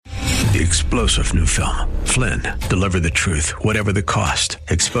The explosive new film, Flynn, deliver the truth, whatever the cost,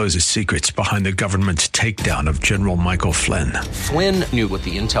 exposes secrets behind the government's takedown of General Michael Flynn. Flynn knew what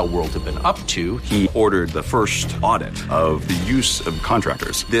the intel world had been up to. He ordered the first audit of the use of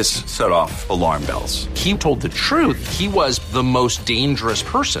contractors. This set off alarm bells. He told the truth. He was the most dangerous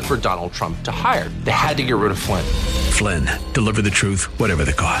person for Donald Trump to hire. They had to get rid of Flynn. Flynn, deliver the truth, whatever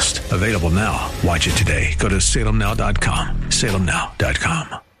the cost. Available now. Watch it today. Go to salemnow.com.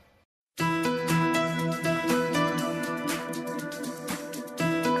 salemnow.com.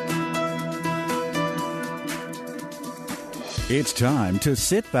 It's time to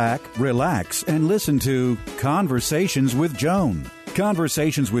sit back, relax, and listen to Conversations with Joan.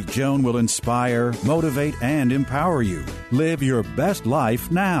 Conversations with Joan will inspire, motivate, and empower you. Live your best life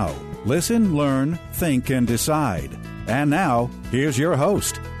now. Listen, learn, think, and decide. And now, here's your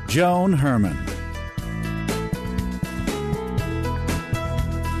host, Joan Herman.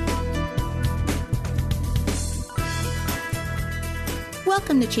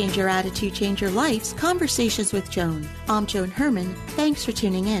 Welcome to Change Your Attitude, Change Your Life's Conversations with Joan. I'm Joan Herman. Thanks for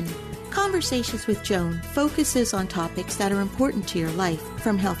tuning in. Conversations with Joan focuses on topics that are important to your life,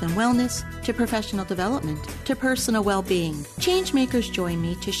 from health and wellness to professional development to personal well-being. Changemakers join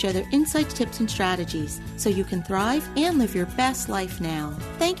me to share their insights, tips, and strategies so you can thrive and live your best life now.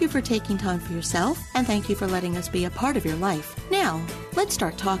 Thank you for taking time for yourself, and thank you for letting us be a part of your life. Now, let's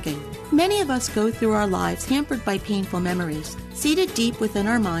start talking. Many of us go through our lives hampered by painful memories. Seated deep within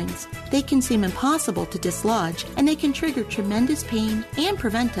our minds, they can seem impossible to dislodge, and they can trigger tremendous pain and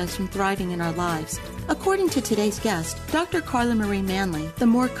prevent us from thriving in our lives. According to today's guest, Dr. Carla Marie Manley, the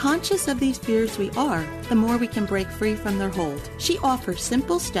more conscious of these fears we are, the more we can break free from their hold. She offers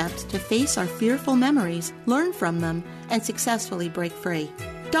simple steps to face our fearful memories, learn from them, and successfully break free.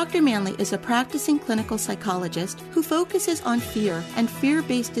 Dr. Manley is a practicing clinical psychologist who focuses on fear and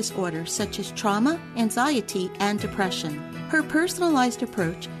fear-based disorders such as trauma, anxiety, and depression. Her personalized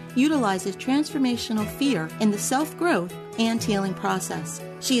approach utilizes transformational fear in the self-growth and healing process.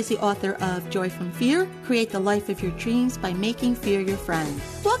 She is the author of Joy from Fear, Create the Life of Your Dreams by Making Fear Your Friend.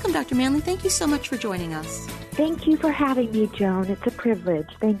 Welcome, Dr. Manley. Thank you so much for joining us. Thank you for having me, Joan. It's a privilege.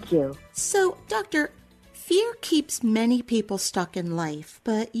 Thank you. So, Doctor, fear keeps many people stuck in life,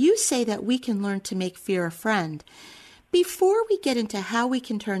 but you say that we can learn to make fear a friend. Before we get into how we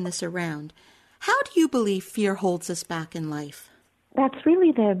can turn this around, how do you believe fear holds us back in life? That's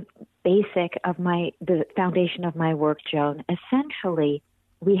really the basic of the foundation of my work, Joan. Essentially,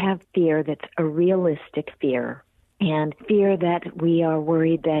 we have fear that's a realistic fear, and fear that we are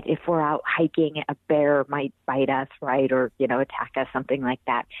worried that if we're out hiking, a bear might bite us, right, or, attack us, something like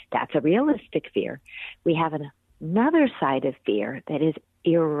that. That's a realistic fear. We have another side of fear that is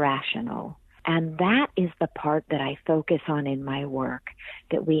irrational. And that is the part that I focus on in my work,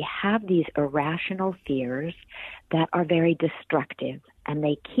 that we have these irrational fears that are very destructive, and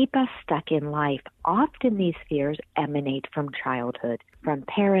they keep us stuck in life. Often these fears emanate from childhood, from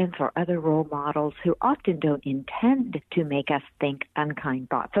parents or other role models who often don't intend to make us think unkind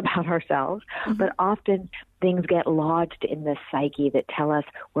thoughts about ourselves, but often things get lodged in the psyche that tell us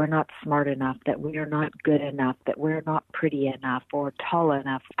we're not smart enough, that we are not good enough, that we're not pretty enough or tall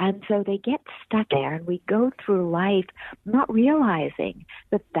enough. And so they get stuck there, and we go through life not realizing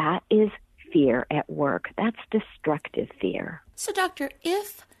that that is fear at work. That's destructive fear. So, Doctor,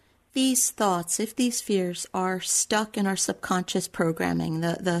 if these thoughts, if these fears are stuck in our subconscious programming,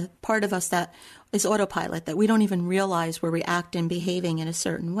 the part of us that is autopilot, that we don't even realize we're reacting and behaving in a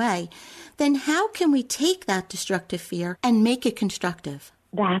certain way, then how can we take that destructive fear and make it constructive?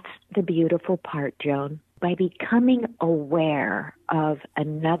 That's the beautiful part, Joan. By becoming aware of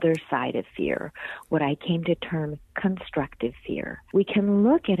another side of fear, what I came to term constructive fear, we can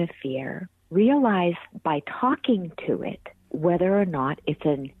look at a fear, realize by talking to it whether or not it's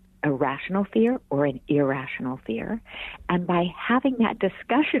an irrational fear or an irrational fear. And by having that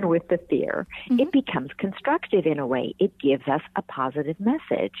discussion with the fear, it becomes constructive in a way. It gives us a positive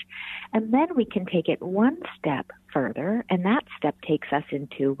message. And then we can take it one step further, and that step takes us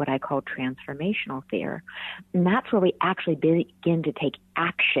into what I call transformational fear. And that's where we actually begin to take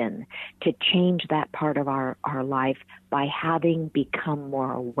action to change that part of our life by having become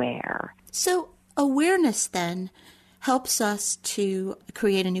more aware. So awareness then helps us to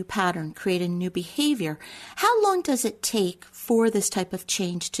create a new pattern, create a new behavior. How long does it take for this type of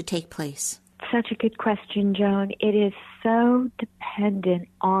change to take place? Such a good question, Joan. It is so dependent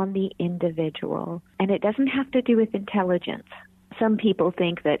on the individual, and it doesn't have to do with intelligence. Some people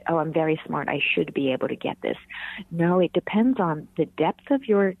think that, I'm very smart, I should be able to get this. No, it depends on the depth of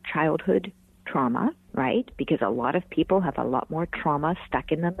your childhood trauma. right? Because a lot of people have a lot more trauma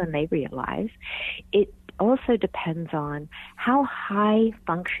stuck in them than they realize. It also depends on how high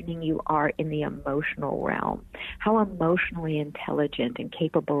functioning you are in the emotional realm, how emotionally intelligent and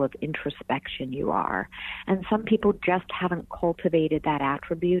capable of introspection you are. And some people just haven't cultivated that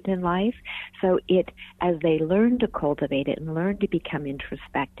attribute in life. So as they learn to cultivate it and learn to become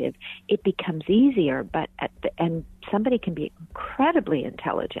introspective, it becomes easier. And somebody can be incredibly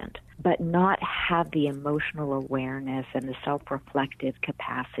intelligent, but not have the emotional awareness and the self-reflective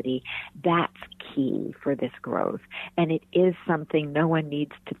capacity. That's key for this growth. And it is something no one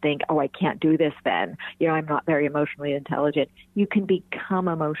needs to think, oh, I can't do this then. I'm not very emotionally intelligent. You can become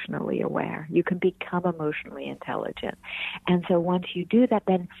emotionally aware. You can become emotionally intelligent. And so once you do that,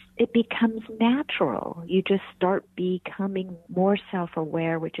 then it becomes natural. You just start becoming more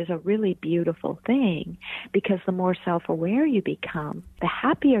self-aware, which is a really beautiful thing, because the more self-aware you become, the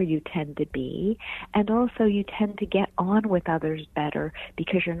happier you tend to be, and also you tend to get on with others better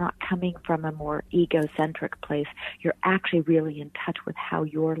because you're not coming from a more egocentric place. You're actually really in touch with how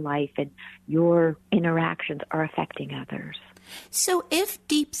your life and your interactions are affecting others. So if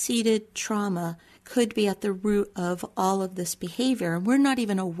deep-seated trauma could be at the root of all of this behavior, and we're not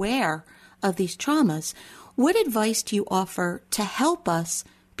even aware of these traumas, what advice do you offer to help us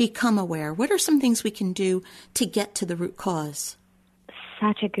become aware? What are some things we can do to get to the root cause?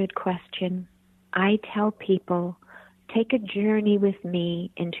 Such a good question. I tell people, take a journey with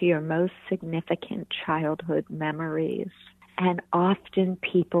me into your most significant childhood memories. And often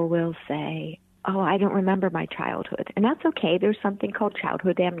people will say, oh, I don't remember my childhood. And that's okay. There's something called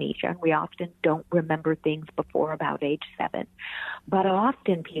childhood amnesia. We often don't remember things before about age 7. But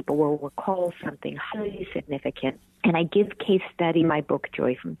often people will recall something highly significant. And I give case study in my book,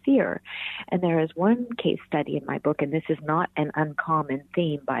 Joy from Fear. And there is one case study in my book, and this is not an uncommon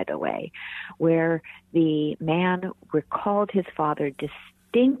theme, by the way, where the man recalled his father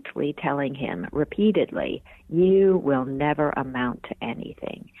distinctly telling him repeatedly, you will never amount to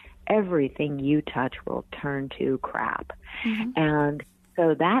anything. Everything you touch will turn to crap. Mm-hmm. And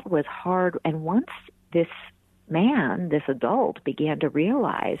so that was hard. And once this man, this adult, began to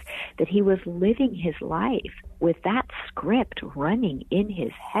realize that he was living his life with that script running in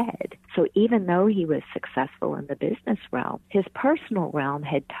his head. So even though he was successful in the business realm, his personal realm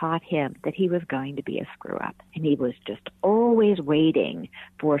had taught him that he was going to be a screw-up. And he was just always waiting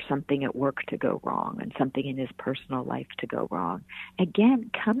for something at work to go wrong and something in his personal life to go wrong. Again,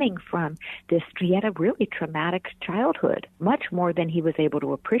 coming from this, he had a really traumatic childhood, much more than he was able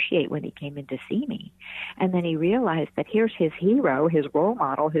to appreciate when he came in to see me. And then he realized that here's his hero, his role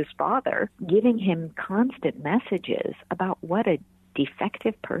model, his father, giving him constant messages about what a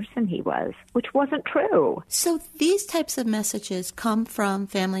defective person he was, which wasn't true. So these types of messages come from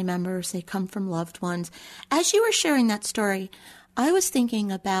family members, they come from loved ones. As you were sharing that story, I was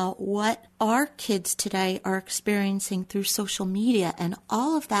thinking about what our kids today are experiencing through social media and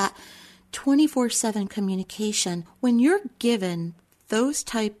all of that 24/7 communication. When you're given those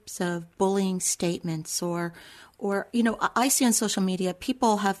types of bullying statements or I see on social media,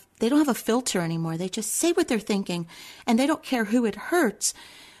 they don't have a filter anymore. They just say what they're thinking and they don't care who it hurts.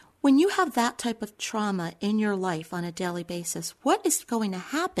 When you have that type of trauma in your life on a daily basis, what is going to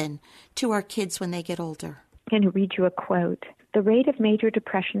happen to our kids when they get older? I'm going to read you a quote. The rate of major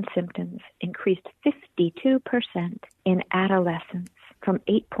depression symptoms increased 52% in adolescents, from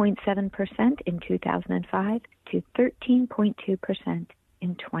 8.7% in 2005 to 13.2%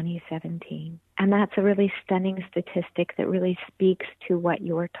 in 2017. And that's a really stunning statistic that really speaks to what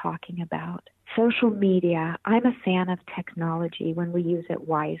you're talking about. Social media, I'm a fan of technology when we use it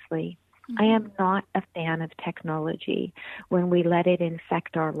wisely. Mm-hmm. I am not a fan of technology when we let it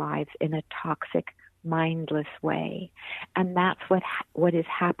infect our lives in a toxic, mindless way. And that's what is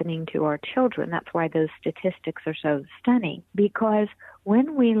happening to our children. That's why those statistics are so stunning. Because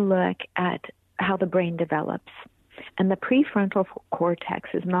when we look at how the brain develops, and the prefrontal cortex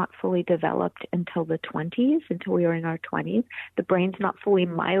is not fully developed until the 20s, until we are in our 20s. The brain's not fully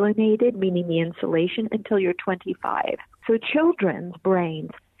myelinated, meaning the insulation, until you're 25. So children's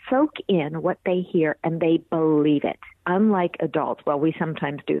brains soak in what they hear and they believe it. Unlike adults, well, we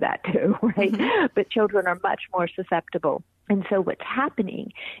sometimes do that too, right? Mm-hmm. But children are much more susceptible. And so what's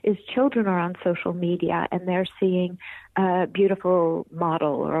happening is children are on social media and they're seeing a beautiful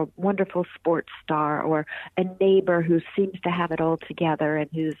model or a wonderful sports star or a neighbor who seems to have it all together and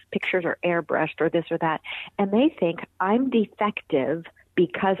whose pictures are airbrushed or this or that. And they think, I'm defective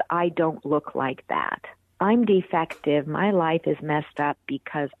because I don't look like that. I'm defective. My life is messed up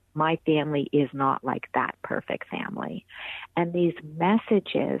because my family is not like that perfect family. And these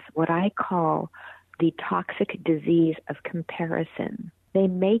messages, what I call the toxic disease of comparison. They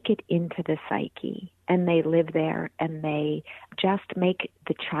make it into the psyche, and they live there, and they just make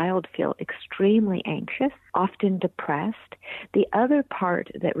the child feel extremely anxious, often depressed. The other part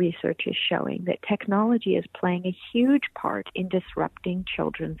that research is showing that technology is playing a huge part in disrupting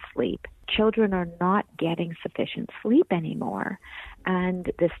children's sleep. Children are not getting sufficient sleep anymore, and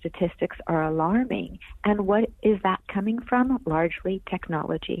the statistics are alarming. And what is that coming from? Largely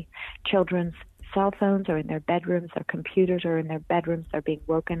technology. Children's cell phones are in their bedrooms, their computers are in their bedrooms, they're being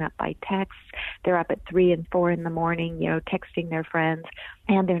woken up by texts, they're up at 3 and 4 in the morning, texting their friends,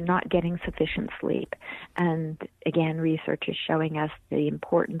 and they're not getting sufficient sleep. And again, research is showing us the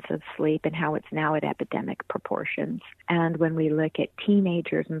importance of sleep and how it's now at epidemic proportions. And when we look at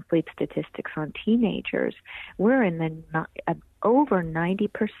teenagers and sleep statistics on teenagers, we're in the over 90%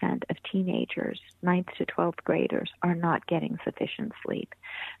 of teenagers, 9th to 12th graders, are not getting sufficient sleep.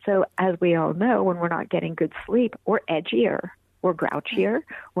 So as we all know, when we're not getting good sleep, we're edgier, we're grouchier,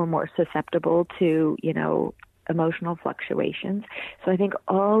 we're more susceptible to, emotional fluctuations. So I think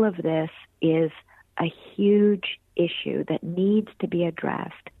all of this is a huge issue that needs to be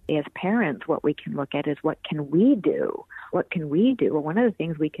addressed. As parents, what we can look at is what can we do? What can we do? Well, one of the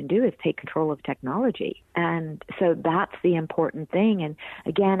things we can do is take control of technology. And so that's the important thing. And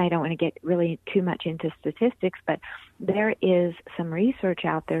again, I don't want to get really too much into statistics, but there is some research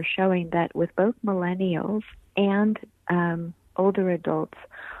out there showing that with both millennials and older adults,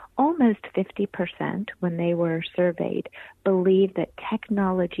 almost 50%, when they were surveyed, believe that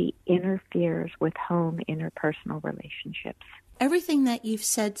technology interferes with home interpersonal relationships. Everything that you've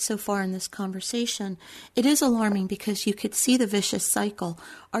said so far in this conversation, it is alarming because you could see the vicious cycle.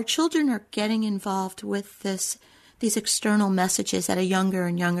 Our children are getting involved with these external messages at a younger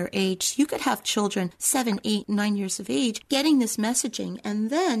and younger age. You could have children 7, 8, 9 years of age getting this messaging, and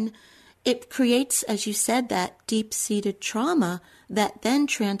then it creates, as you said, that deep-seated trauma that then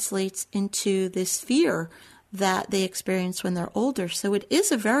translates into this fear that they experience when they're older. So it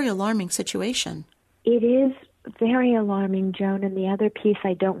is a very alarming situation. It is very alarming, Joan. And the other piece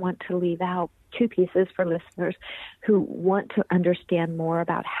I don't want to leave out, two pieces for listeners who want to understand more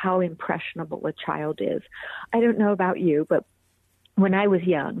about how impressionable a child is. I don't know about you, but when I was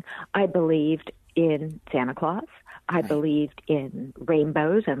young, I believed in Santa Claus. I believed in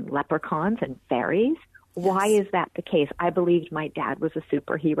rainbows and leprechauns and fairies. Yes. Why is that the case? I believed my dad was a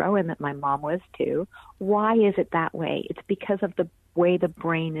superhero and that my mom was too. Why is it that way? It's because of the way the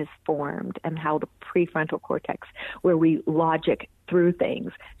brain is formed and how the prefrontal cortex, where we logic through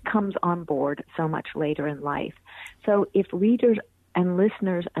things, comes on board so much later in life. So if readers and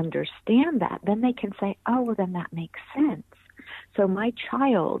listeners understand that, then they can say, oh, well, then that makes sense. So my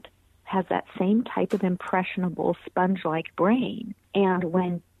child has that same type of impressionable sponge-like brain. And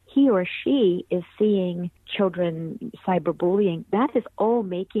when he or she is seeing children cyberbullying, that is all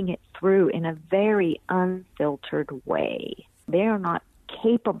making it through in a very unfiltered way. They are not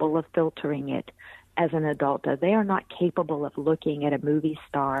capable of filtering it as an adult does. They are not capable of looking at a movie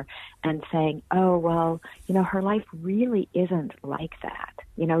star and saying, oh, well, her life really isn't like that.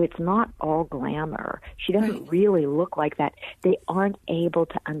 It's not all glamour. She doesn't really look like that. They aren't able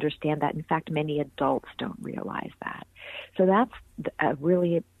to understand that. In fact, many adults don't realize that. So that's a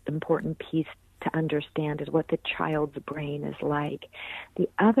really important piece to understand, is what the child's brain is like. The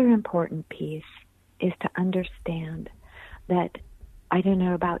other important piece is to understand that, I don't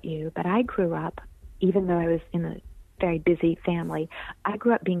know about you, but I grew up, even though I was in a very busy family, I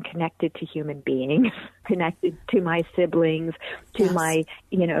grew up being connected to human beings, connected to my siblings, to my,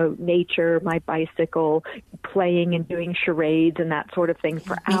 nature, my bicycle, playing and doing charades and that sort of thing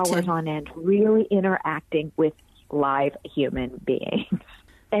for hours on end, really interacting with live human beings.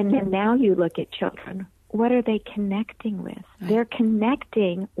 And then now you look at children, what are they connecting with? They're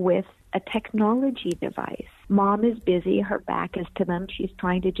connecting with a technology device. Mom is busy, her back is to them, she's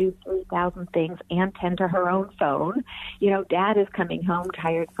trying to do 3,000 things and tend to her own phone. Dad is coming home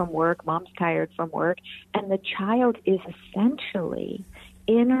tired from work, mom's tired from work, and the child is essentially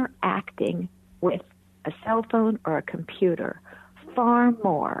interacting with a cell phone or a computer far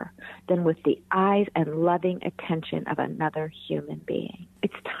more than with the eyes and loving attention of another human being.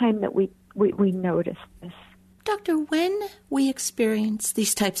 It's time that we notice this. Doctor, when we experience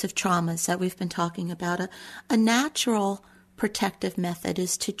these types of traumas that we've been talking about, a natural protective method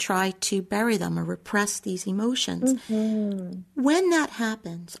is to try to bury them or repress these emotions. Mm-hmm. When that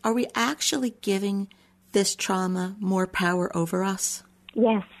happens, are we actually giving this trauma more power over us?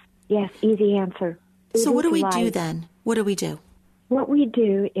 Yes, easy answer. So what do we do then? What do we do? What we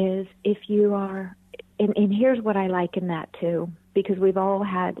do is, if you are, and here's what I liken that to, because we've all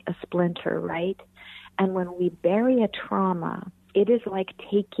had a splinter, right? And when we bury a trauma, it is like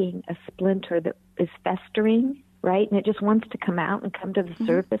taking a splinter that is festering, right? And it just wants to come out and come to the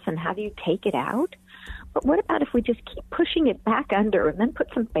surface. And how do you take it out? But what about if we just keep pushing it back under and then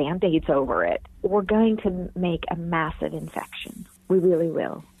put some Band-Aids over it? We're going to make a massive infection. We really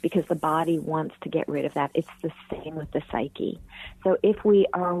will, because the body wants to get rid of that. It's the same with the psyche. So if we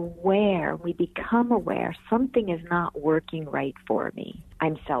are aware, we become aware, something is not working right for me.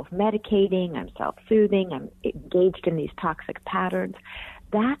 I'm self-medicating, I'm self-soothing, I'm engaged in these toxic patterns.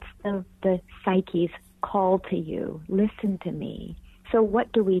 That's the psyche's call to you. Listen to me. So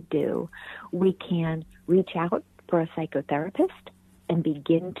what do? We can reach out for a psychotherapist and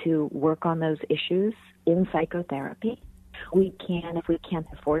begin to work on those issues in psychotherapy. We can, if we can't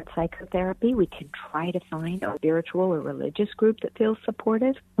afford psychotherapy, we can try to find a spiritual or religious group that feels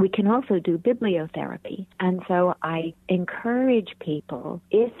supportive. We can also do bibliotherapy. And so I encourage people,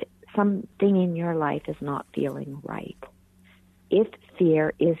 if something in your life is not feeling right, if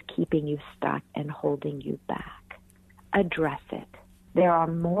fear is keeping you stuck and holding you back, address it. There are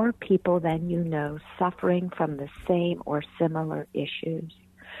more people than you know suffering from the same or similar issues.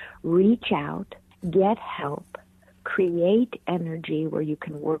 Reach out, get help, create energy where you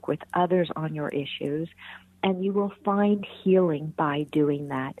can work with others on your issues, and you will find healing by doing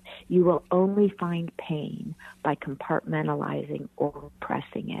that. You will only find pain by compartmentalizing or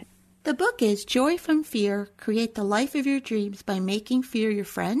repressing it. The book is Joy from Fear, Create the Life of Your Dreams by Making Fear Your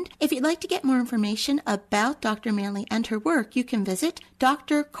Friend. If you'd like to get more information about Dr. Manley and her work, you can visit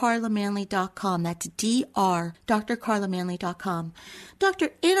drcarlamanley.com. That's drcarlamanley.com. Doctor,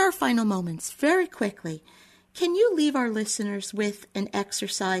 in our final moments, very quickly, can you leave our listeners with an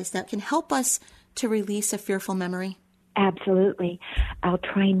exercise that can help us to release a fearful memory? Absolutely. I'll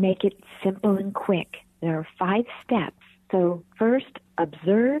try and make it simple and quick. There are 5 steps. So first,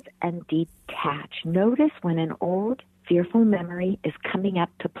 observe and detach. Notice when an old, fearful memory is coming up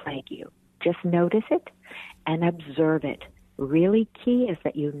to plague you. Just notice it and observe it. Really key is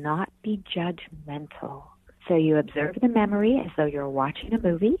that you not be judgmental. So you observe the memory as though you're watching a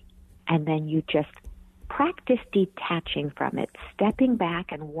movie, and then you just practice detaching from it, stepping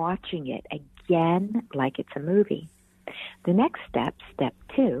back and watching it again like it's a movie. The next step, step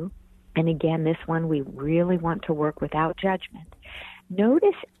 2, and again, this one we really want to work without judgment.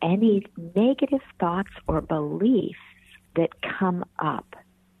 Notice any negative thoughts or beliefs that come up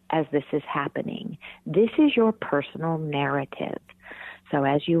as this is happening. This is your personal narrative. So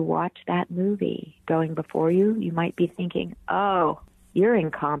as you watch that movie going before you, you might be thinking, oh, you're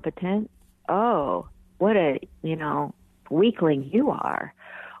incompetent. Oh, what a, weakling you are.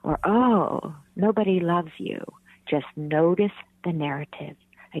 Or, oh, nobody loves you. Just notice the narrative.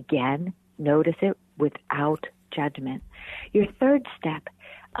 Again, notice it without judgment. Your third step,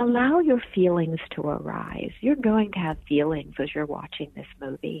 allow your feelings to arise. You're going to have feelings as you're watching this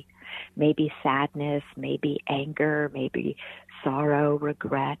movie. Maybe sadness, maybe anger, maybe sorrow,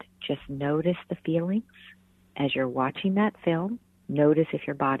 regret. Just notice the feelings as you're watching that film. Notice if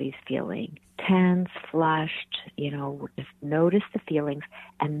your body's feeling tense, flushed, just notice the feelings.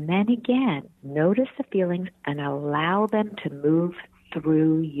 And then again, notice the feelings and allow them to move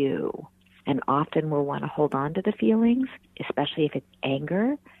through you. And often we'll want to hold on to the feelings, especially if it's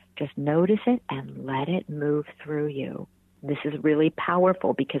anger. Just notice it and let it move through you. This is really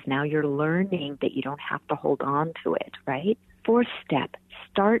powerful because now you're learning that you don't have to hold on to it, right? 4th step,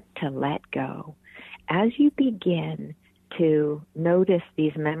 start to let go. As you begin to notice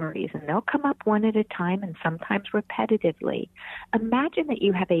these memories, and they'll come up one at a time and sometimes repetitively, imagine that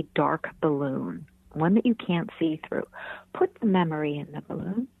you have a dark balloon, one that you can't see through. Put the memory in the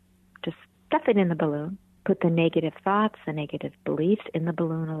balloon. Just stuff it in the balloon. Put the negative thoughts, the negative beliefs in the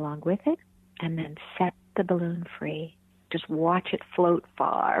balloon along with it, and then set the balloon free. Just watch it float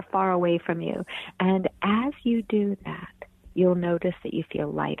far, far away from you. And as you do that, you'll notice that you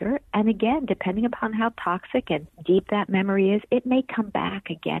feel lighter. And again, depending upon how toxic and deep that memory is, it may come back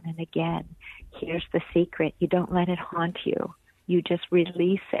again and again. Here's the secret. You don't let it haunt you. You just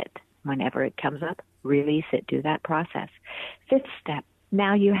release it. Whenever it comes up, release it. Do that process. 5th step.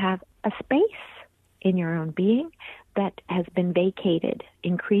 Now you have a space in your own being that has been vacated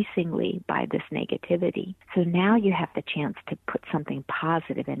increasingly by this negativity. So now you have the chance to put something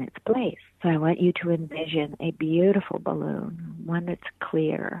positive in its place. So I want you to envision a beautiful balloon, one that's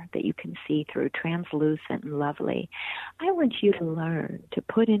clear, that you can see through, translucent and lovely. I want you to learn to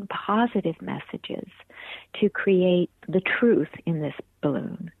put in positive messages to create the truth in this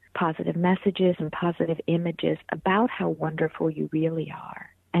balloon. Positive messages and positive images about how wonderful you really are.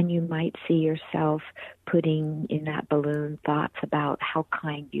 And you might see yourself putting in that balloon thoughts about how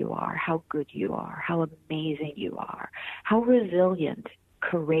kind you are, how good you are, how amazing you are, how resilient,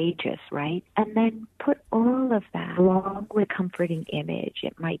 courageous, right? And then put all of that along with a comforting image.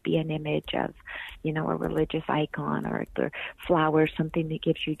 It might be an image of, a religious icon or the flower, something that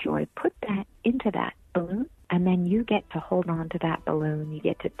gives you joy. Put that into that balloon. And then you get to hold on to that balloon. You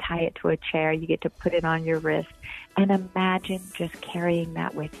get to tie it to a chair. You get to put it on your wrist. And imagine just carrying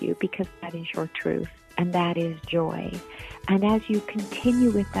that with you, because that is your truth. And that is joy. And as you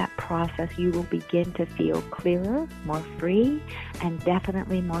continue with that process, you will begin to feel clearer, more free, and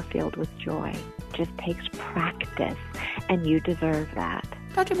definitely more filled with joy. It just takes practice, and you deserve that.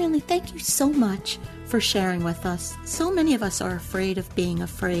 Dr. Manley, thank you so much for sharing with us. So many of us are afraid of being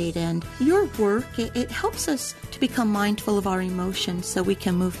afraid, and your work, it helps us to become mindful of our emotions so we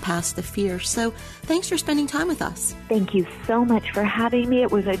can move past the fear. So thanks for spending time with us. Thank you so much for having me.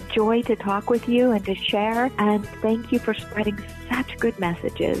 It was a joy to talk with you and to share, and thank you for spreading such good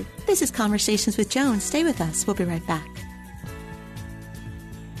messages. This is Conversations with Joan. Stay with us. We'll be right back.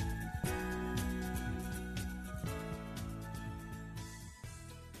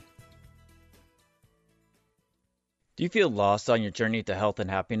 Do you feel lost on your journey to health and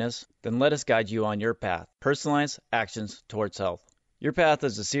happiness? Then let us guide you on your path. Personalized actions towards health. Your path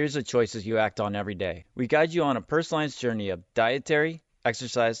is a series of choices you act on every day. We guide you on a personalized journey of dietary,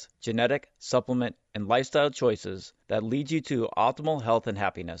 exercise, genetic, supplement, and lifestyle choices that lead you to optimal health and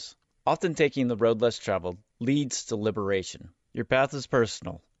happiness. Often taking the road less traveled leads to liberation. Your path is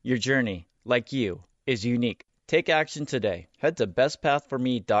personal. Your journey, like you, is unique. Take action today. Head to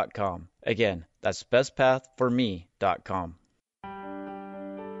bestpathforme.com. Again, that's bestpathforme.com.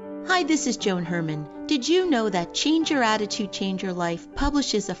 Hi, this is Joan Herman. Did you know that Change Your Attitude, Change Your Life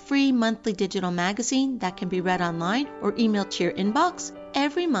publishes a free monthly digital magazine that can be read online or emailed to your inbox?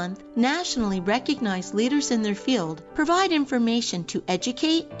 Every month, nationally recognized leaders in their field provide information to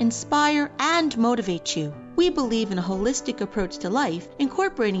educate, inspire, and motivate you. We believe in a holistic approach to life,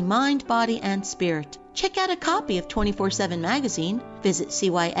 incorporating mind, body, and spirit. Check out a copy of 24/7 magazine, visit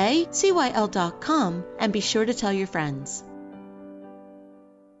CYACYL.com, and be sure to tell your friends.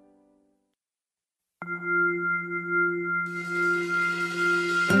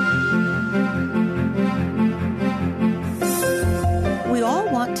 We all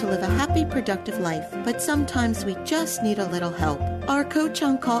want to live a happy, productive life, but sometimes we just need a little help. Our Coach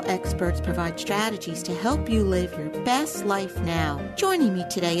on Call experts provide strategies to help you live your best life now. Joining me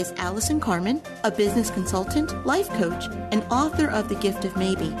today is Allison Carmen, a business consultant, life coach, and author of The Gift of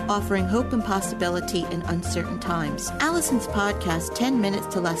Maybe, offering hope and possibility in uncertain times. Allison's podcast, 10 Minutes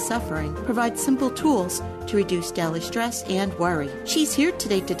to Less Suffering, provides simple tools to reduce daily stress and worry. She's here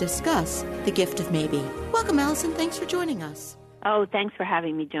today to discuss The Gift of Maybe. Welcome, Allison. Thanks for joining us. Oh, thanks for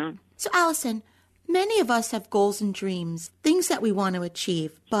having me, Joan. So, Allison, many of us have goals and dreams, things that we want to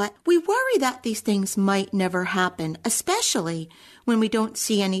achieve, but we worry that these things might never happen, especially when we don't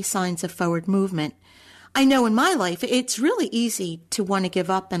see any signs of forward movement. I know in my life, it's really easy to want to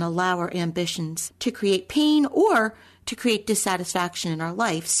give up and allow our ambitions to create pain or to create dissatisfaction in our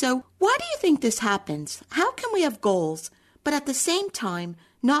life. So why do you think this happens? How can we have goals, but at the same time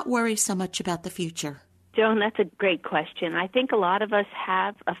not worry so much about the future? Joan, that's a great question. I think a lot of us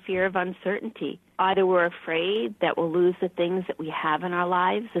have a fear of uncertainty. Either we're afraid that we'll lose the things that we have in our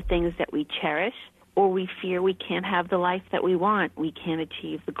lives, the things that we cherish, or we fear we can't have the life that we want. We can't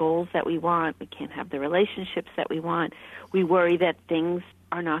achieve the goals that we want. We can't have the relationships that we want. We worry that things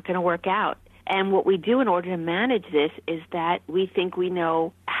are not going to work out. And what we do in order to manage this is that we think we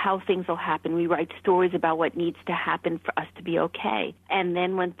know how things will happen. We write stories about what needs to happen for us to be okay. And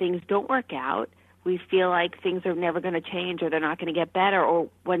then when things don't work out, we feel like things are never going to change or they're not going to get better, or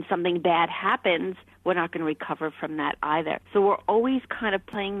when something bad happens, we're not going to recover from that either. So we're always kind of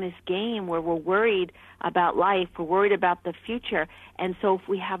playing this game where we're worried about life, we're worried about the future, and so if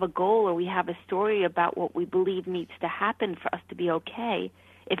we have a goal or we have a story about what we believe needs to happen for us to be okay,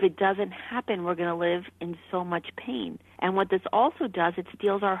 if it doesn't happen, we're going to live in so much pain. And what this also does, it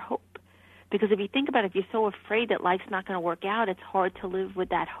steals our hope. Because if you think about it, if you're so afraid that life's not going to work out, it's hard to live with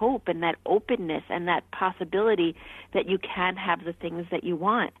that hope and that openness and that possibility that you can have the things that you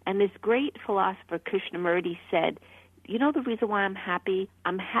want. And this great philosopher, Krishnamurti, said, you know the reason why I'm happy?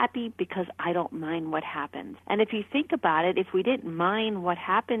 I'm happy because I don't mind what happens. And if you think about it, if we didn't mind what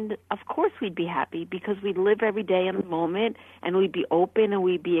happened, of course we'd be happy because we'd live every day in the moment and we'd be open and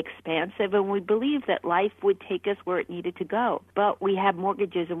we'd be expansive and we'd believe that life would take us where it needed to go. But we have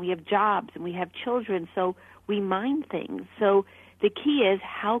mortgages and we have jobs and we have children, so we mind things. So The key is,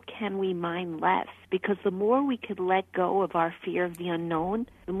 how can we mind less? Because the more we could let go of our fear of the unknown,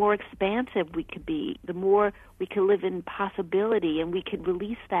 the more expansive we could be, the more we could live in possibility, and we could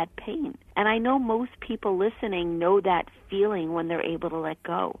release that pain. And I know most people listening know that feeling when they're able to let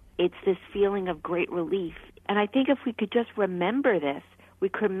go. It's this feeling of great relief. And I think if we could just remember this, we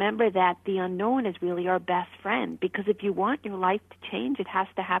could remember that the unknown is really our best friend, because if you want your life to change, it has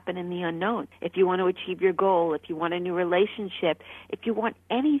to happen in the unknown. If you want to achieve your goal, if you want a new relationship, if you want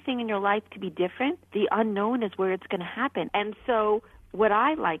anything in your life to be different, the unknown is where it's going to happen. And so what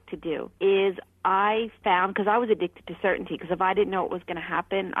I like to do is I found, because I was addicted to certainty, because if I didn't know what was going to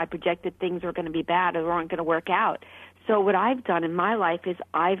happen, I projected things were going to be bad or weren't going to work out. So what I've done in my life is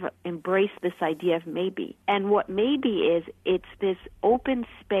I've embraced this idea of maybe. And what maybe is, it's this open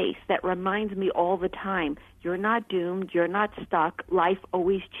space that reminds me all the time, you're not doomed, you're not stuck, life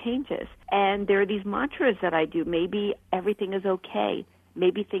always changes. And there are these mantras that I do. Maybe everything is okay.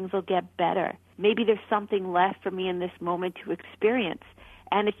 Maybe things will get better. Maybe there's something left for me in this moment to experience.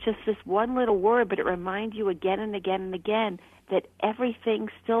 And it's just this one little word, but it reminds you again and again and again that everything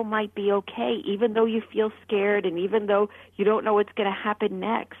still might be okay, even though you feel scared and even though you don't know what's going to happen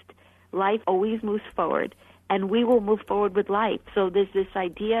next. Life always moves forward, and we will move forward with life. So there's this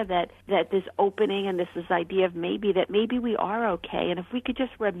idea that this opening and this idea of that maybe we are okay. And if we could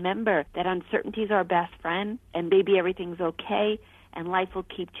just remember that uncertainty is our best friend and maybe everything's okay, and life will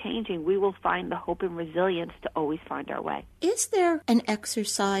keep changing, we will find the hope and resilience to always find our way. Is there an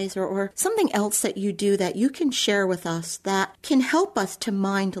exercise or something else that you do that you can share with us that can help us to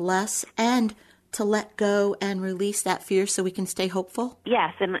mind less and to let go and release that fear so we can stay hopeful?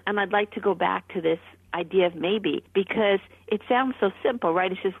 Yes, and I'd like to go back to this idea of maybe, because it sounds so simple,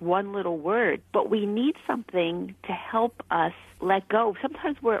 right? It's just one little word, but we need something to help us let go.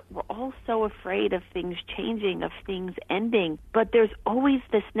 Sometimes we're all so afraid of things changing, of things ending, but there's always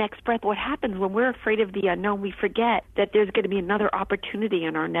this next breath. What happens when we're afraid of the unknown, we forget that there's going to be another opportunity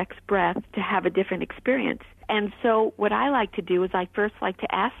in our next breath to have a different experience. And so what I like to do is I first like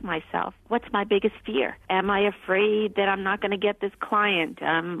to ask myself, what's my biggest fear? Am I afraid that I'm not going to get this client?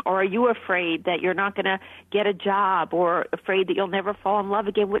 Or are you afraid that you're not going to get a job, or afraid that you'll never fall in love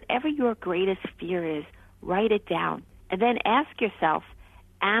again? Whatever your greatest fear is, write it down. And then ask yourself,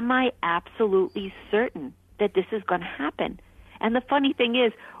 am I absolutely certain that this is going to happen? And the funny thing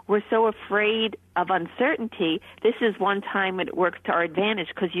is, we're so afraid of uncertainty. This is one time it works to our advantage,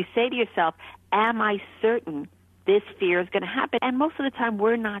 because you say to yourself, am I certain this fear is going to happen? And most of the time,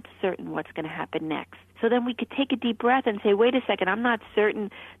 we're not certain what's going to happen next. So then we could take a deep breath and say, wait a second, I'm not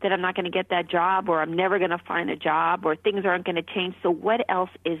certain that I'm not going to get that job, or I'm never going to find a job, or things aren't going to change. So what else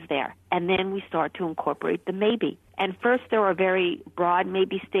is there? And then we start to incorporate the maybe. And first, there are very broad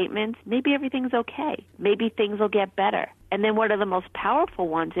maybe statements. Maybe everything's okay. Maybe things will get better. And then one of the most powerful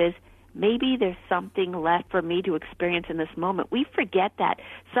ones is, maybe there's something left for me to experience in this moment. We forget that.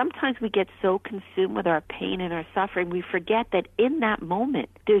 Sometimes we get so consumed with our pain and our suffering, we forget that in that moment,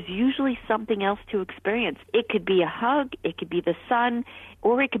 there's usually something else to experience. It could be a hug, it could be the sun,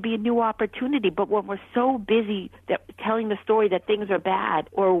 or it could be a new opportunity. But when we're so busy telling the story that things are bad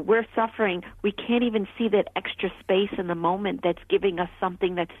or we're suffering, we can't even see that extra space in the moment that's giving us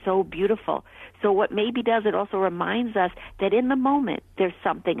something that's so beautiful. So what maybe does, it also reminds us that in the moment, there's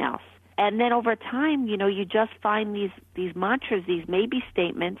something else. And then over time, you just find these mantras, these maybe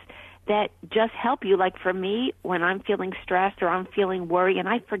statements that just help you. Like for me, when I'm feeling stressed or I'm feeling worried and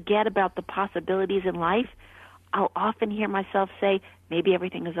I forget about the possibilities in life, I'll often hear myself say, maybe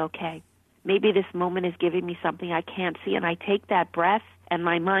everything is okay. Maybe this moment is giving me something I can't see. And I take that breath and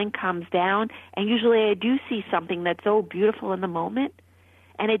my mind calms down. And usually I do see something that's so beautiful in the moment.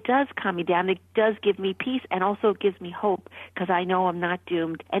 And it does calm me down. It does give me peace, and also it gives me hope, because I know I'm not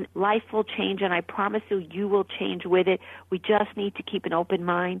doomed. And life will change, and I promise you will change with it. We just need to keep an open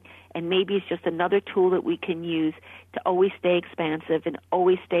mind, and maybe it's just another tool that we can use to always stay expansive and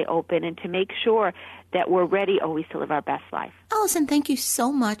always stay open, and to make sure that we're ready always to live our best life. Allison, thank you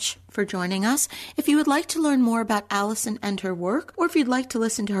so much for joining us. If you would like to learn more about Allison and her work, or if you'd like to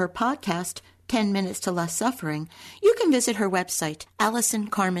listen to her podcast, 10 Minutes to Less Suffering, you can visit her website,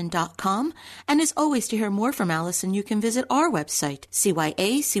 AllisonCarmen.com. And as always, to hear more from Allison, you can visit our website,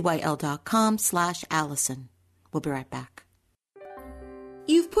 CYACYL.com/Allison. We'll be right back.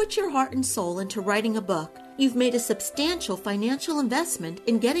 You've put your heart and soul into writing a book. You've made a substantial financial investment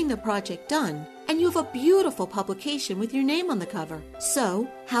in getting the project done, and you have a beautiful publication with your name on the cover. So,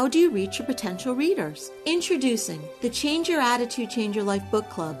 how do you reach your potential readers? Introducing the Change Your Attitude, Change Your Life Book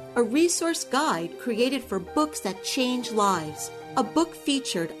Club, a resource guide created for books that change lives. a book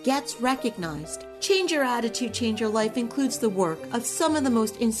featured, gets recognized. Change Your Attitude, Change Your Life includes the work of some of the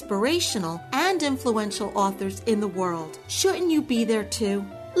most inspirational and influential authors in the world. Shouldn't you be there too?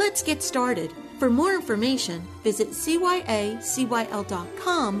 Let's get started. For more information, visit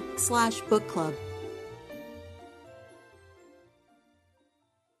cyacyl.com/book club.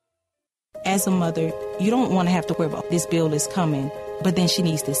 As a mother, you don't want to have to worry about this bill is coming, but then she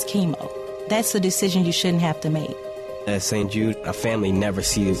needs this chemo. That's a decision you shouldn't have to make. At St. Jude, a family never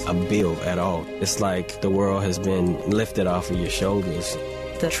sees a bill at all. It's like the world has been lifted off of your shoulders.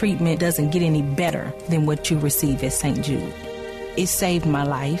 The treatment doesn't get any better than what you receive at St. Jude. It saved my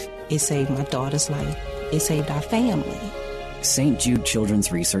life. It saved my daughter's life. It saved our family. St. Jude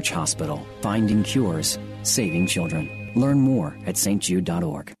Children's Research Hospital. Finding cures. Saving children. Learn more at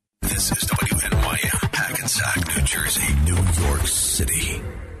stjude.org. This is WNYM, Hackensack, New Jersey, New York City.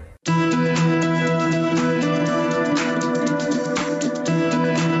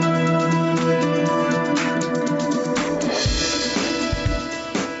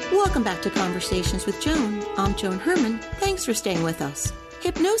 Welcome back to Conversations with Joan. I'm Joan Herman. Thanks for staying with us.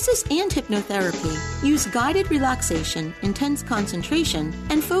 Hypnosis and hypnotherapy use guided relaxation, intense concentration,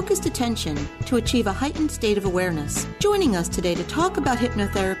 and focused attention to achieve a heightened state of awareness. Joining us today to talk about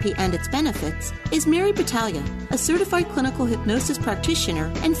hypnotherapy and its benefits is Mary Battaglia, a certified clinical hypnosis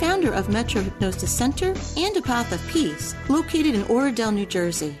practitioner and founder of Metro Hypnosis Center and A Path of Peace, located in Oradell, New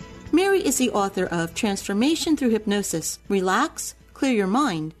Jersey. Mary is the author of Transformation Through Hypnosis, Relax, Clear Your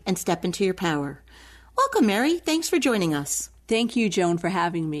Mind, and Step into Your Power. Welcome, Mary. Thanks for joining us. Thank you, Joan, for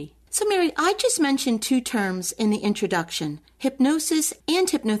having me. So, Mary, I just mentioned two terms in the introduction, hypnosis and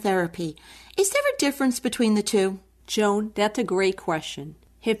hypnotherapy. Is there a difference between the two? Joan, that's a great question.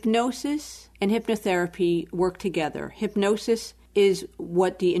 Hypnosis and hypnotherapy work together. Hypnosis is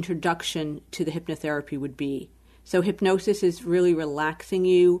what the introduction to the hypnotherapy would be. So hypnosis is really relaxing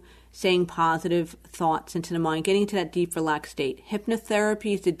you, saying positive thoughts into the mind, getting into that deep, relaxed state.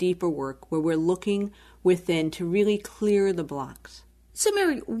 Hypnotherapy is the deeper work where we're looking within to really clear the blocks. So,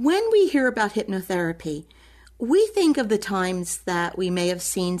 Mary, when we hear about hypnotherapy, we think of the times that we may have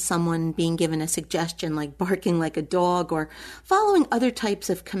seen someone being given a suggestion like barking like a dog or following other types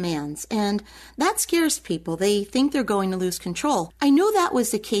of commands, and that scares people. They think they're going to lose control. I know that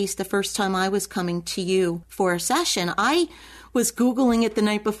was the case the first time I was coming to you for a session. I was Googling it the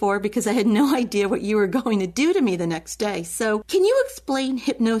night before because I had no idea what you were going to do to me the next day. So can you explain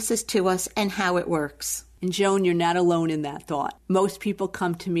hypnosis to us and how it works? And Joan, you're not alone in that thought. Most people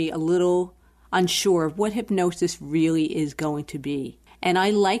come to me a little unsure of what hypnosis really is going to be. And I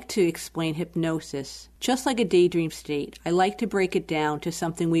like to explain hypnosis just like a daydream state. I like to break it down to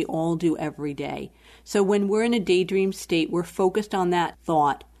something we all do every day. So when we're in a daydream state, we're focused on that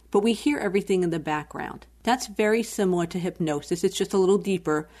thought, but we hear everything in the background. That's very similar to hypnosis. It's just a little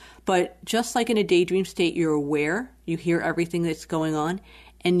deeper. But just like in a daydream state, you're aware, you hear everything that's going on,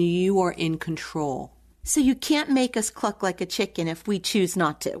 and you are in control. So you can't make us cluck like a chicken if we choose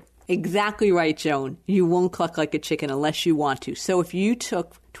not to. Exactly right, Joan. You won't cluck like a chicken unless you want to. So if you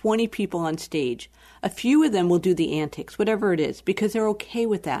took 20 people on stage, a few of them will do the antics, whatever it is, because they're okay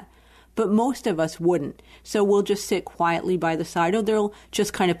with that. But most of us wouldn't. So we'll just sit quietly by the side, or they'll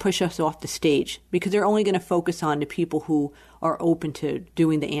just kind of push us off the stage because they're only going to focus on the people who are open to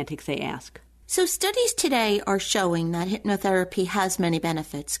doing the antics they ask. So studies today are showing that hypnotherapy has many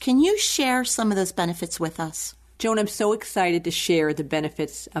benefits. Can you share some of those benefits with us? Joan, I'm so excited to share the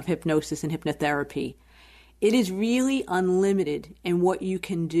benefits of hypnosis and hypnotherapy. It is really unlimited in what you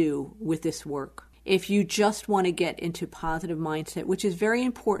can do with this work. If you just want to get into positive mindset, which is very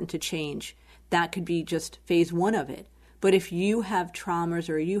important to change, that could be just phase one of it. But if you have traumas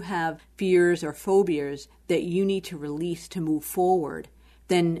or you have fears or phobias that you need to release to move forward,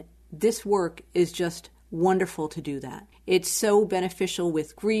 then this work is just wonderful to do that. It's so beneficial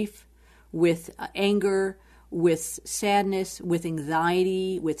with grief, with anger, with sadness, with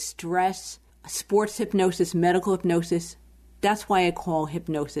anxiety, with stress, sports hypnosis, medical hypnosis. That's why I call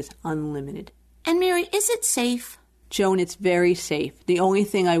hypnosis unlimited. And Mary, is it safe? Joan, it's very safe. The only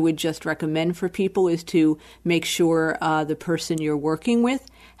thing I would just recommend for people is to make sure the person you're working with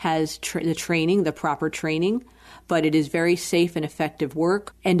has the proper training. But it is very safe and effective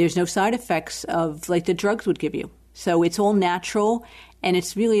work. And there's no side effects of like the drugs would give you. So it's all natural, and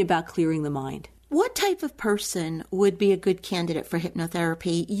it's really about clearing the mind. What type of person would be a good candidate for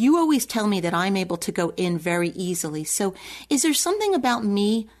hypnotherapy? You always tell me that I'm able to go in very easily. So is there something about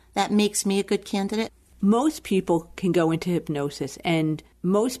me that makes me a good candidate? most people can go into hypnosis, and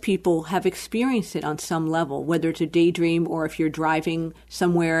most people have experienced it on some level, whether it's a daydream or if you're driving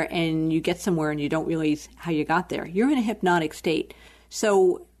somewhere and you get somewhere and you don't realize how you got there. You're in a hypnotic state.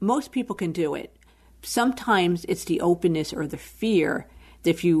 So most people can do it. Sometimes it's the openness or the fear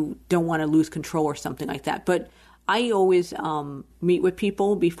if you don't want to lose control or something like that. But I always meet with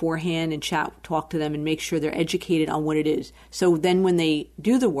people beforehand and talk to them and make sure they're educated on what it is. So then when they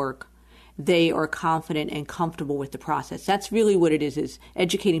do the work, they are confident and comfortable with the process. That's really what it is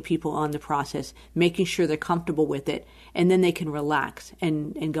educating people on the process, making sure they're comfortable with it, and then they can relax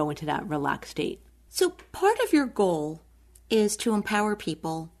and go into that relaxed state. So part of your goal is to empower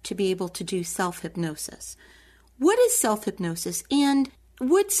people to be able to do self-hypnosis. What is self-hypnosis, and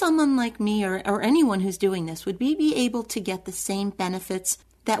would someone like me or anyone who's doing this, would we be able to get the same benefits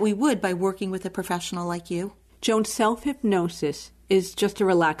that we would by working with a professional like you? Joan, self-hypnosis is just a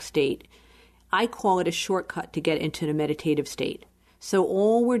relaxed state. I call it a shortcut to get into the meditative state. So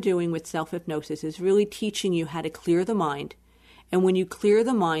all we're doing with self-hypnosis is really teaching you how to clear the mind. And when you clear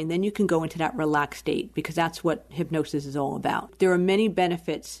the mind, then you can go into that relaxed state, because that's what hypnosis is all about. There are many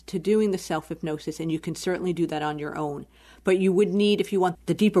benefits to doing the self-hypnosis, and you can certainly do that on your own. But you would need, if you want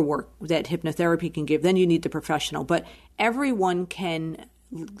the deeper work that hypnotherapy can give, then you need the professional. But everyone can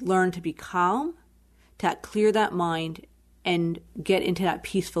learn to be calm, to clear that mind, and get into that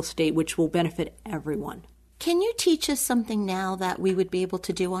peaceful state, which will benefit everyone. Can you teach us something now that we would be able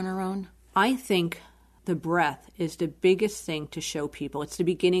to do on our own? I think the breath is the biggest thing to show people. It's the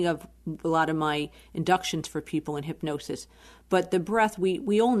beginning of a lot of my inductions for people in hypnosis. But the breath,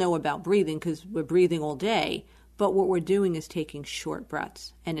 we all know about breathing because we're breathing all day, but what we're doing is taking short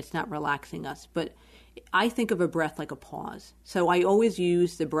breaths, and it's not relaxing us. But I think of a breath like a pause. So I always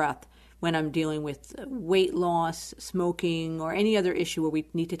use the breath when I'm dealing with weight loss, smoking, or any other issue where we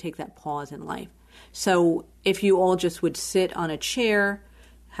need to take that pause in life. So if you all just would sit on a chair,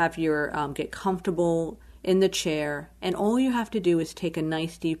 have your get comfortable in the chair, and all you have to do is take a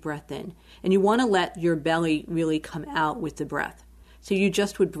nice deep breath in. And you want to let your belly really come out with the breath. So you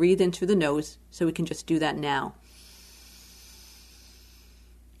just would breathe in through the nose, so we can just do that now.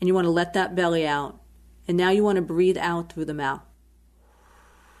 And you want to let that belly out. And now you want to breathe out through the mouth.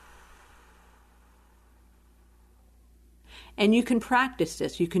 And you can practice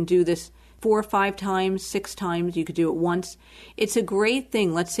this. You can do this 4 or 5 times, 6 times. You could do it once. It's a great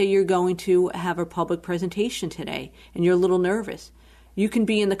thing. Let's say you're going to have a public presentation today and you're a little nervous. You can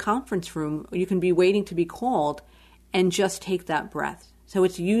be in the conference room, or you can be waiting to be called, and just take that breath. So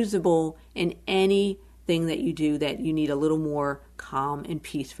it's usable in anything that you do that you need a little more calm and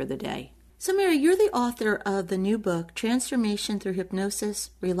peace for the day. So Mary, you're the author of the new book, Transformation Through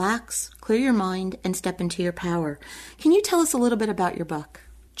Hypnosis, Relax, Clear Your Mind, and Step Into Your Power. Can you tell us a little bit about your book?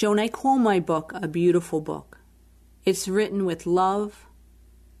 Joan, I call my book a beautiful book. It's written with love,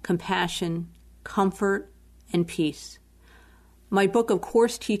 compassion, comfort, and peace. My book, of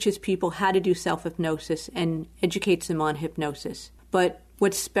course, teaches people how to do self-hypnosis and educates them on hypnosis. But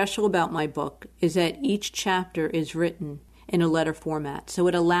what's special about my book is that each chapter is written in a letter format. So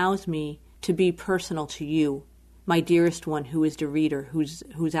it allows me to be personal to you, my dearest one, who is the reader,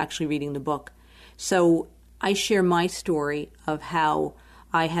 who's actually reading the book. So I share my story of how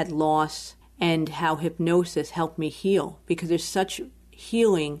I had loss and how hypnosis helped me heal, because there's such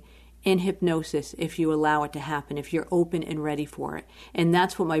healing in hypnosis if you allow it to happen, if you're open and ready for it. And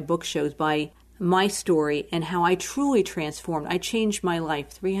that's what my book shows by my story and how I truly transformed. I changed my life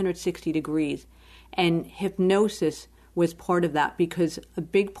 360 degrees, and hypnosis was part of that, because a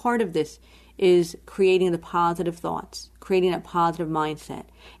big part of this is creating the positive thoughts, creating that positive mindset.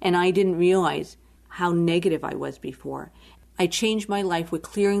 And I didn't realize how negative I was before. I changed my life with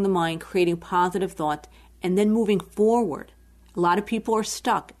clearing the mind, creating positive thoughts, and then moving forward. A lot of people are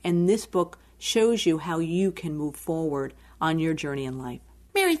stuck, and this book shows you how you can move forward on your journey in life.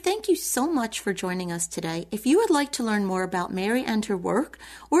 Mary, thank you so much for joining us today. If you would like to learn more about Mary and her work,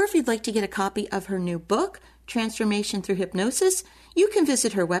 or if you'd like to get a copy of her new book, Transformation Through Hypnosis, you can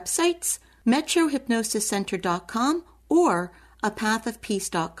visit her websites, metrohypnosiscenter.com or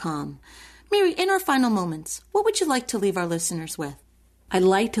apathofpeace.com. Mary, in our final moments, what would you like to leave our listeners with? I'd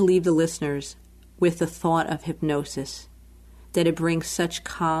like to leave the listeners with the thought of hypnosis, that it brings such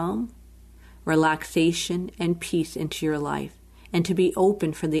calm, relaxation, and peace into your life, and to be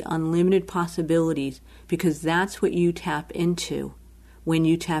open for the unlimited possibilities, because that's what you tap into when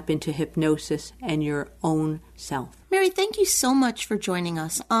you tap into hypnosis and your own self. Mary, thank you so much for joining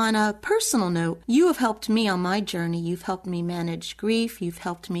us. On a personal note, you have helped me on my journey. You've helped me manage grief. You've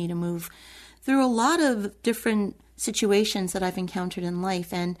helped me to move through a lot of different situations that I've encountered in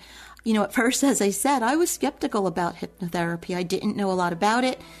life. And, at first, as I said, I was skeptical about hypnotherapy. I didn't know a lot about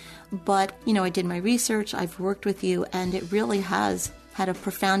it, but, I did my research, I've worked with you, and it really has had a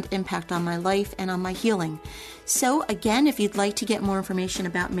profound impact on my life and on my healing. So again, if you'd like to get more information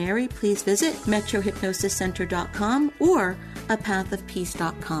about Mary, please visit metrohypnosiscenter.com or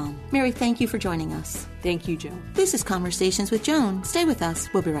apathofpeace.com. Mary, thank you for joining us. Thank you, Joan. This is Conversations with Joan. Stay with us.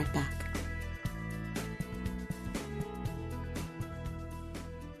 We'll be right back.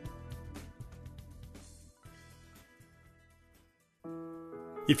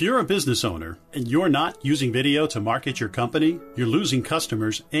 If you're a business owner and you're not using video to market your company, you're losing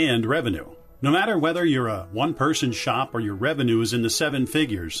customers and revenue. No matter whether you're a one-person shop or your revenue is in the 7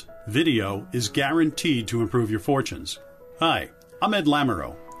 figures, video is guaranteed to improve your fortunes. Hi, I'm Ed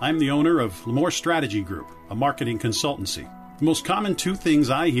Lamoureux. I'm the owner of Lamore Strategy Group, a marketing consultancy. The most common 2 things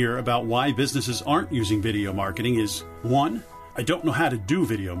I hear about why businesses aren't using video marketing is 1, I don't know how to do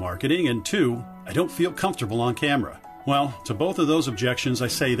video marketing, and 2, I don't feel comfortable on camera. Well, to both of those objections, I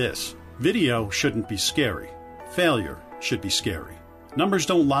say this. Video shouldn't be scary. Failure should be scary. Numbers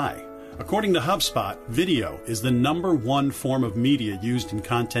don't lie. According to HubSpot, video is the #1 form of media used in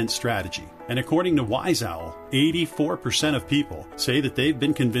content strategy. And according to Wise Owl, 84% of people say that they've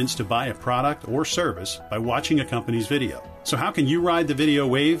been convinced to buy a product or service by watching a company's video. So how can you ride the video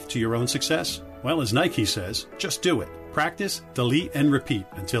wave to your own success? Well, as Nike says, just do it. Practice, delete, and repeat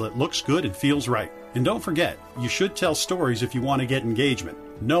until it looks good and feels right. And don't forget, you should tell stories if you want to get engagement.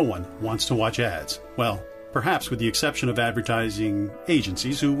 No one wants to watch ads. Well, perhaps with the exception of advertising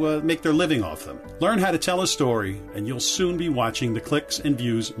agencies who make their living off them. Learn how to tell a story, and you'll soon be watching the clicks and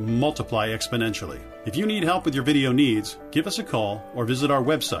views multiply exponentially. If you need help with your video needs, give us a call or visit our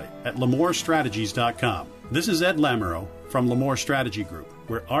website at lamorestrategies.com. This is Ed Lamoureux from Lamore Strategy Group,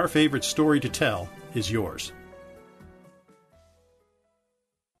 where our favorite story to tell is yours.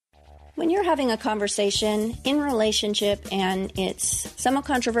 When you're having a conversation in a relationship and it's somewhat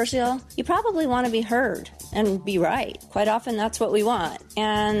controversial, you probably want to be heard and be right. Quite often that's what we want.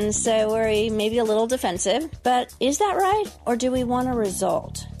 And so we're maybe a little defensive, but is that right? Or do we want a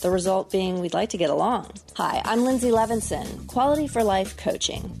result? The result being we'd like to get along. Hi, I'm Lindsay Levinson, Quality for Life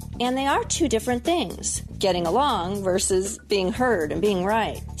Coaching. And they are 2 different things, getting along versus being heard and being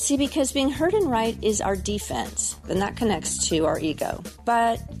right. See, because being heard and right is our defense, and that connects to our ego.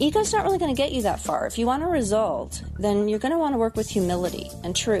 But ego's not really going to get you that far. If you want a result, then you're going to want to work with humility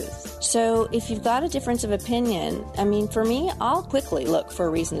and truth. So if you've got a difference of opinion, for me, I'll quickly look for a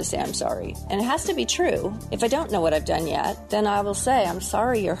reason to say I'm sorry. And it has to be true. If I don't know what I've done yet, then I will say, I'm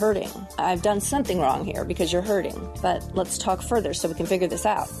sorry you're hurting. I've done something wrong here because you're hurting. But let's talk further so we can figure this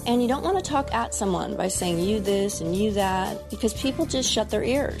out. And you don't want to talk at someone by saying you this and you that, because people just shut their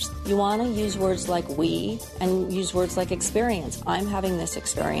ears. You want to use words like we and use words like experience. I'm having this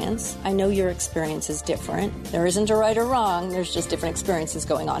experience. I know your experience is different. There isn't a right or wrong. There's just different experiences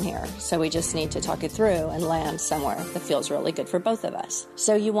going on here. So we just need to talk it through and land somewhere that feels really good for both of us.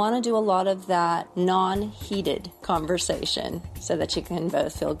 So you want to do a lot of that non-heated conversation so that you can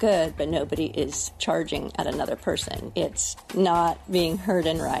both feel good, but nobody is charging at another person. It's not being heard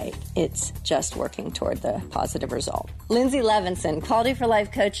and right. It's just working toward the positive result. Lindsay Levinson,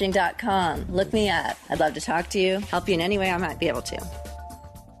 qualityforlifecoaching.com. Look me up. I'd love to talk to you, help you in any way I might be able to.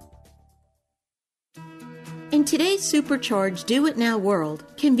 In today's supercharged do-it-now world,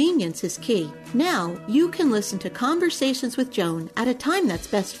 convenience is key. Now, you can listen to Conversations with Joan at a time that's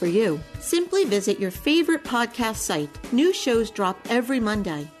best for you. Simply visit your favorite podcast site. New shows drop every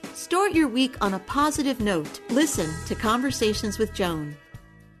Monday. Start your week on a positive note. Listen to Conversations with Joan.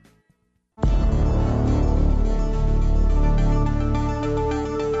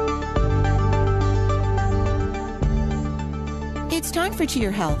 It's time for To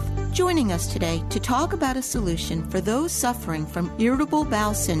Your Health. Joining us today to talk about a solution for those suffering from irritable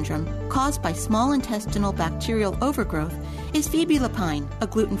bowel syndrome caused by small intestinal bacterial overgrowth is Phoebe Lapine, a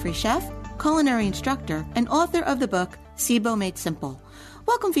gluten-free chef, culinary instructor, and author of the book SIBO Made Simple.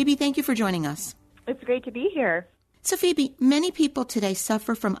 Welcome, Phoebe. Thank you for joining us. It's great to be here. So, Phoebe, many people today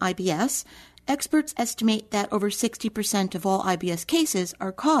suffer from IBS. Experts estimate that over 60% of all IBS cases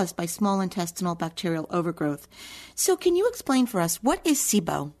are caused by small intestinal bacterial overgrowth. So can you explain for us, what is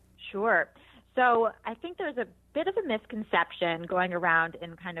SIBO? Sure. So I think there's a bit of a misconception going around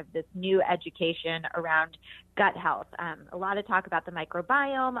in kind of this new education around gut health. A lot of talk about the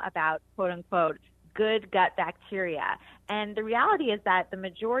microbiome, about quote-unquote good gut bacteria. And the reality is that the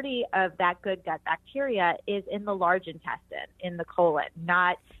majority of that good gut bacteria is in the large intestine, in the colon,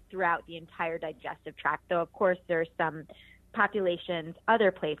 not throughout the entire digestive tract, though, of course, there's some populations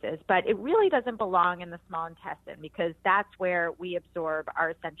other places, but it really doesn't belong in the small intestine because that's where we absorb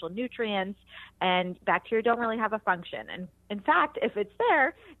our essential nutrients, and bacteria don't really have a function. And in fact, if it's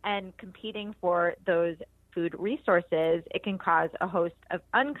there and competing for those food resources, it can cause a host of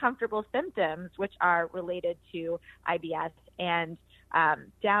uncomfortable symptoms, which are related to IBS and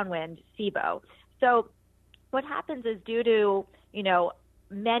downwind SIBO. So what happens is due to,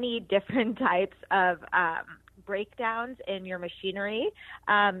 many different types of breakdowns in your machinery,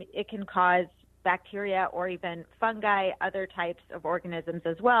 it can cause bacteria or even fungi, other types of organisms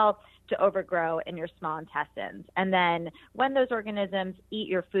as well, to overgrow in your small intestines. And then when those organisms eat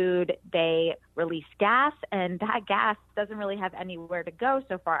your food, they release gas, and that gas doesn't really have anywhere to go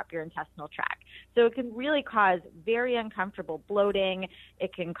so far up your intestinal tract. So it can really cause very uncomfortable bloating.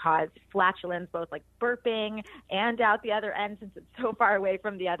 It can cause flatulence, both like burping and out the other end since it's so far away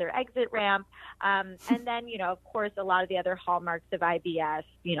from the other exit ramp. And then, of course, a lot of the other hallmarks of IBS,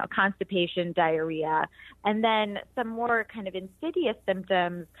 constipation, diarrhea, and then some more kind of insidious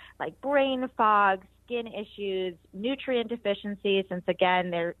symptoms like brain fog, skin issues, nutrient deficiency, since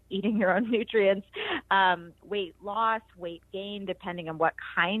again, they're eating your own nutrients, weight loss, weight gain, depending on what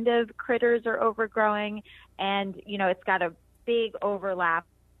kind of critters are overgrowing. And, it's got a big overlap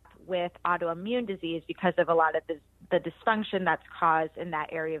with autoimmune disease because of a lot of the dysfunction that's caused in that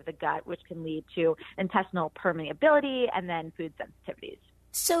area of the gut, which can lead to intestinal permeability and then food sensitivities.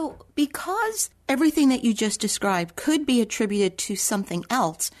 So because everything that you just described could be attributed to something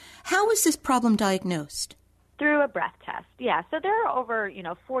else, how is this problem diagnosed? Through a breath test, yeah. So there are over,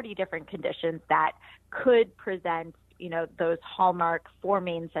 40 different conditions that could present, those hallmark 4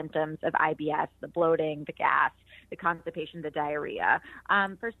 main symptoms of IBS, the bloating, the gas, the constipation, the diarrhea.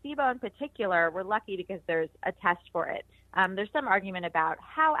 For SIBO in particular, we're lucky because there's a test for it. There's some argument about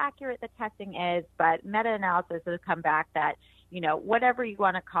how accurate the testing is, but meta-analysis has come back that whatever you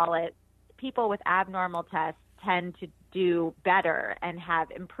want to call it, people with abnormal tests tend to do better and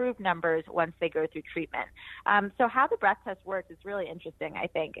have improved numbers once they go through treatment. So how the breath test works is really interesting, I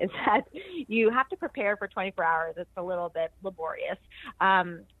think, is that you have to prepare for 24 hours. It's a little bit laborious,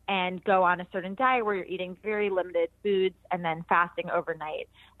 and go on a certain diet where you're eating very limited foods and then fasting overnight.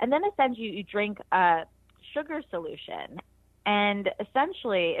 And then essentially you drink a sugar solution. And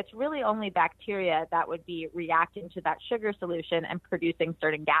essentially, it's really only bacteria that would be reacting to that sugar solution and producing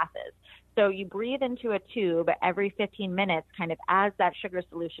certain gases. So you breathe into a tube every 15 minutes, kind of as that sugar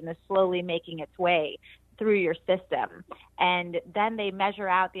solution is slowly making its way through your system. And then they measure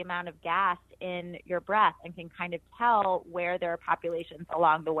out the amount of gas in your breath and can kind of tell where there are populations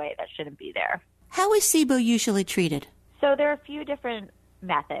along the way that shouldn't be there. How is SIBO usually treated? So there are a few different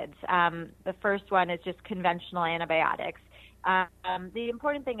methods. The first one is just conventional antibiotics. The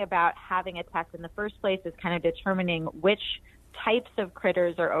important thing about having a test in the first place is kind of determining which types of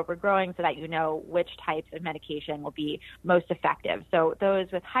critters are overgrowing so that you know which types of medication will be most effective. So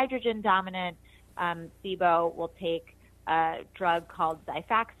those with hydrogen-dominant SIBO will take a drug called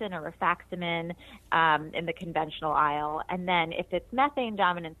Xifaxan or rifaximin in the conventional aisle. And then if it's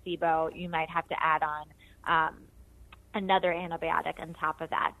methane-dominant SIBO, you might have to add on another antibiotic on top of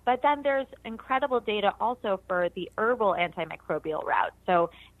that. But then there's incredible data also for the herbal antimicrobial route. So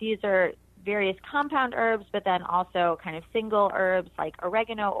these are various compound herbs, but then also kind of single herbs like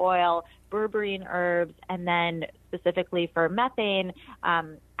oregano oil, berberine herbs, and then specifically for methane,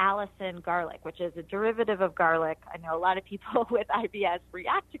 allicin garlic, which is a derivative of garlic. I know a lot of people with IBS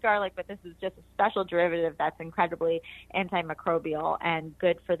react to garlic, but this is just a special derivative that's incredibly antimicrobial and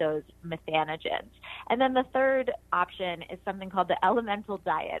good for those methanogens. And then the third option is something called the elemental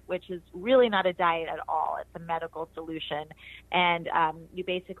diet, which is really not a diet at all. It's a medical solution. And you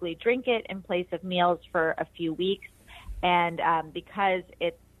basically drink it in place of meals for a few weeks. And because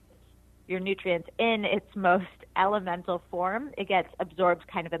it's your nutrients in its most elemental form, it gets absorbed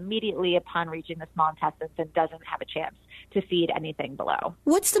kind of immediately upon reaching the small intestines and doesn't have a chance to feed anything below.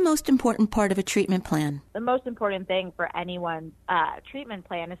 What's the most important part of a treatment plan? The most important thing for anyone's treatment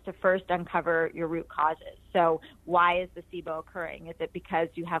plan is to first uncover your root causes. So why is the SIBO occurring? Is it because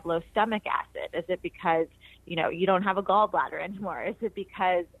you have low stomach acid? Is it because you don't have a gallbladder anymore? Is it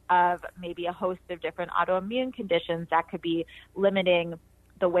because of maybe a host of different autoimmune conditions that could be limiting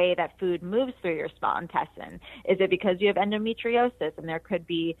the way that food moves through your small intestine? Is it because you have endometriosis and there could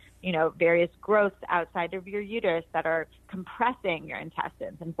be, various growths outside of your uterus that are compressing your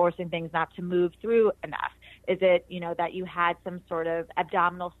intestines and forcing things not to move through enough? Is it, that you had some sort of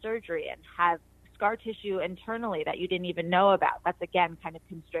abdominal surgery and have scar tissue internally that you didn't even know about? That's, again, kind of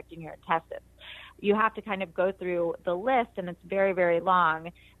constricting your intestines. You have to kind of go through the list, and it's very, very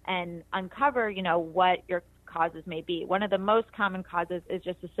long, and uncover, what your causes may be. One of the most common causes is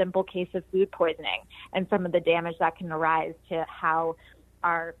just a simple case of food poisoning and some of the damage that can arise to how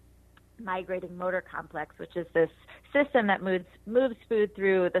our migrating motor complex, which is this system that moves food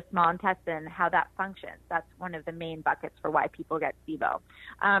through the small intestine, how that functions. That's one of the main buckets for why people get SIBO.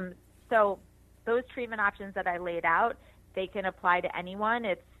 So those treatment options that I laid out, they can apply to anyone.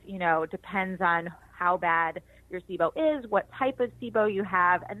 It's, depends on how bad your SIBO is, what type of SIBO you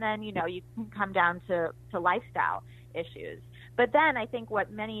have, and then, you can come down to lifestyle issues. But then I think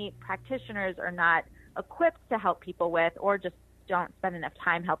what many practitioners are not equipped to help people with, or just don't spend enough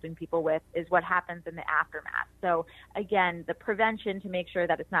time helping people with, is what happens in the aftermath. So again, the prevention to make sure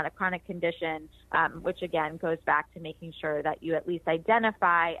that it's not a chronic condition, which again goes back to making sure that you at least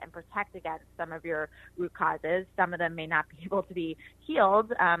identify and protect against some of your root causes. Some of them may not be able to be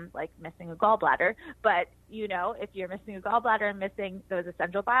healed, like missing a gallbladder, but if you're missing a gallbladder and missing those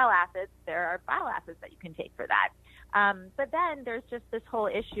essential bile acids, there are bile acids that you can take for that. But then there's just this whole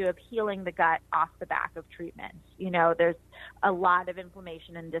issue of healing the gut off the back of treatment. There's a lot of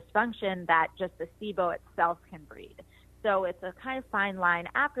inflammation and dysfunction that just the SIBO itself can breed. So it's a kind of fine line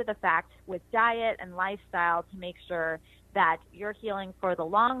after the fact with diet and lifestyle to make sure that you're healing for the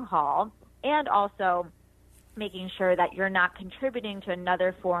long haul, and also making sure that you're not contributing to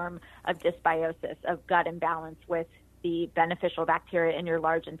another form of dysbiosis, of gut imbalance with the beneficial bacteria in your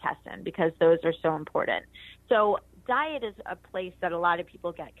large intestine, because those are so important. So diet is a place that a lot of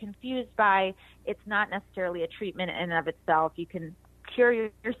people get confused by. It's not necessarily a treatment in and of itself. You can cure your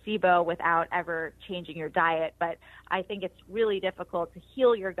SIBO without ever changing your diet, but I think it's really difficult to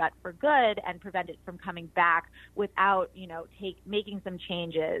heal your gut for good and prevent it from coming back without, making some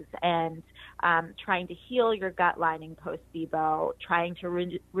changes and trying to heal your gut lining post-SIBO, trying to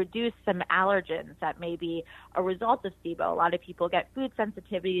reduce some allergens that may be a result of SIBO. A lot of people get food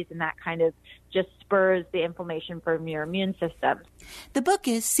sensitivities, and that kind of just spurs the inflammation from your immune system. The book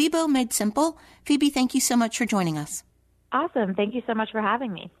is SIBO Made Simple. Phoebe, thank you so much for joining us. Awesome. Thank you so much for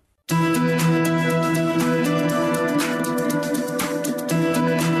having me.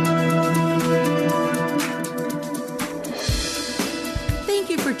 Thank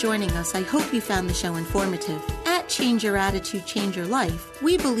you for joining us. I hope you found the show informative. At Change Your Attitude, Change Your Life,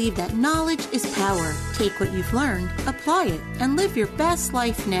 we believe that knowledge is power. Take what you've learned, apply it, and live your best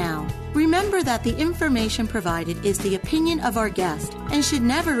life now. Remember that the information provided is the opinion of our guest and should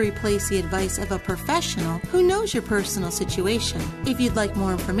never replace the advice of a professional who knows your personal situation. If you'd like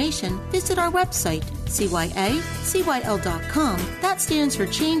more information, visit our website, cyacyl.com. That stands for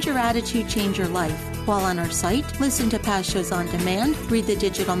Change Your Attitude, Change Your Life. While on our site, listen to past shows on demand, read the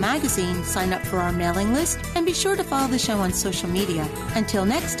digital magazine, sign up for our mailing list, and be sure to follow the show on social media. Until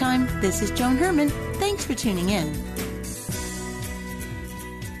next time, this is Joan Herman. Thanks for tuning in.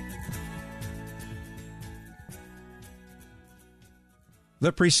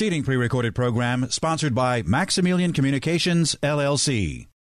 The preceding pre-recorded program sponsored by Maximilian Communications, LLC.